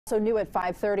Also new at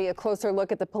 5:30, a closer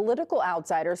look at the political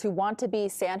outsiders who want to be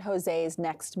San Jose's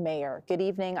next mayor. Good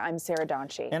evening, I'm Sarah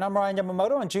Donchi. And I'm Ryan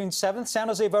Yamamoto. On June 7th, San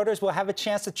Jose voters will have a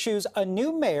chance to choose a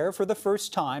new mayor for the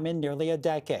first time in nearly a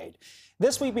decade.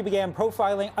 This week, we began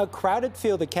profiling a crowded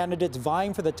field of candidates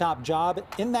vying for the top job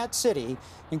in that city,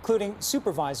 including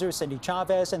Supervisor Cindy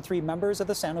Chavez and 3 members of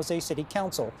the San Jose City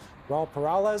Council, Raul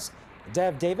Perales,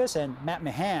 Dev Davis, and Matt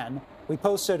Mahan. We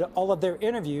posted all of their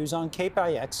interviews on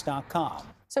KPIX.com.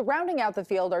 So rounding out the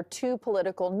field are 2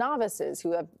 political novices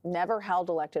who have never held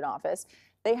elected office.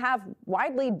 They have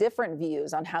widely different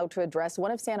views on how to address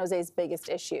one of San Jose's biggest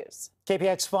issues.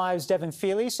 KPIX 5's Devin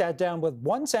Fehely sat down with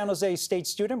one San Jose State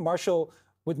student, Marshall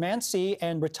Woodmansee,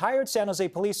 and retired San Jose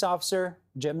police officer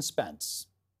Jim Spence.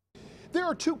 There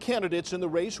are 2 candidates in the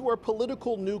race who are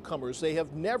political newcomers. They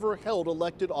have never held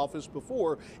elected office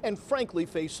before and frankly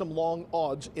face some long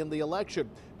odds in the election.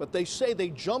 But they say they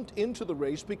jumped into the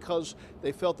race because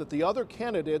they felt that the other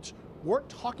candidates weren't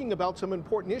talking about some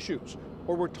important issues,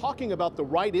 or were talking about the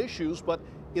right issues but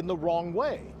in the wrong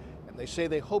way. And they say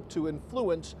they hope to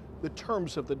influence the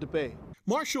terms of the debate.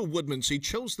 Marshall Woodmansee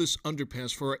chose this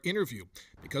underpass for our interview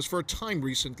because for a time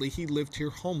recently he lived here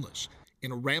homeless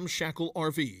in a ramshackle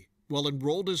RV while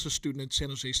enrolled as a student at San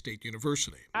Jose State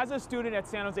University. As a student at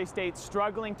San Jose State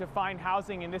struggling to find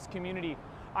housing in this community,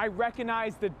 I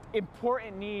recognize the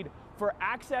important need for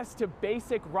access to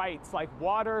basic rights like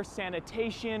water,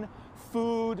 sanitation,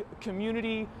 food,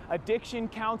 community, addiction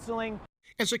counseling.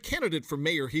 As a candidate for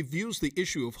mayor, he views the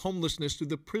issue of homelessness through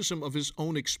the prism of his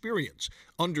own experience,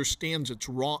 understands its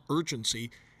raw urgency,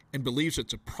 and believes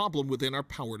it's a problem within our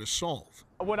power to solve.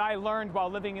 What I learned while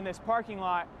living in this parking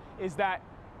lot is that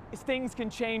things can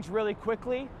change really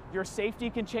quickly, your safety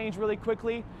can change really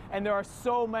quickly, and there are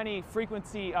so many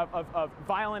frequency of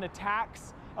violent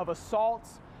attacks, of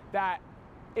assaults, that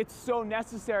it's so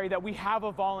necessary that we have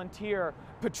a volunteer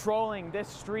patrolling this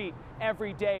street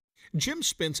every day. Jim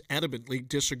Spence adamantly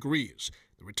disagrees.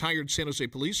 The retired San Jose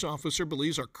police officer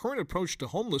believes our current approach to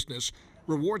homelessness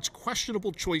rewards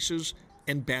questionable choices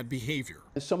and bad behavior.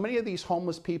 So many of these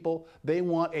homeless people, they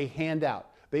want a handout.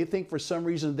 They think for some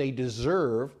reason they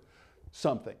deserve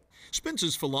something.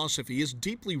 Spence's philosophy is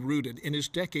deeply rooted in his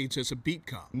decades as a beat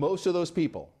cop. Most of those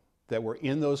people that were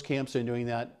in those camps and doing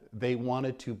that, they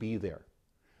wanted to be there.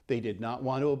 They did not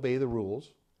want to obey the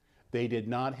rules. They did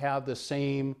not have the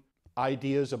same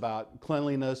ideas about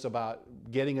cleanliness, about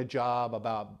getting a job,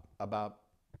 about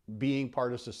being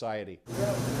part of society.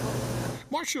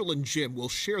 Marshall and Jim will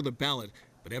share the ballot,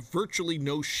 but have virtually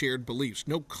no shared beliefs,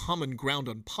 no common ground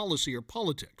on policy or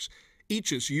politics.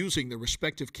 Each is using their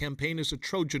respective campaign as a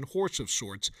Trojan horse of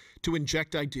sorts to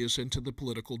inject ideas into the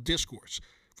political discourse.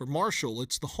 For Marshall,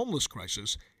 it's the homeless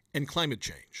crisis and climate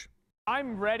change.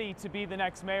 I'm ready to be the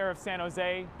next mayor of San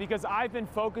Jose because I've been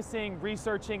focusing,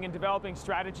 researching, and developing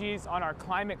strategies on our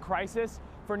climate crisis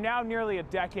for now nearly a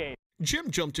decade.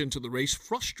 Jim jumped into the race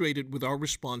frustrated with our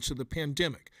response to the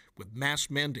pandemic, with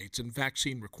mask mandates and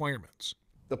vaccine requirements.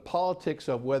 The politics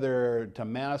of whether to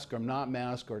mask or not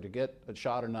mask or to get a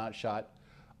shot or not shot,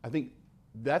 I think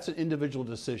that's an individual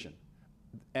decision.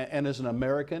 And as an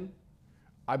American,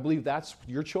 I believe that's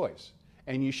your choice.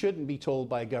 And you shouldn't be told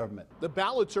by government. The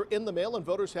ballots are in the mail and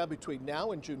voters have between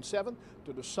now and June 7th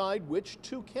to decide which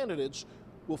 2 candidates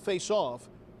will face off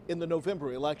in the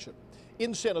November election.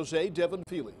 In San Jose, Devin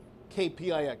Fehely,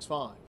 KPIX 5.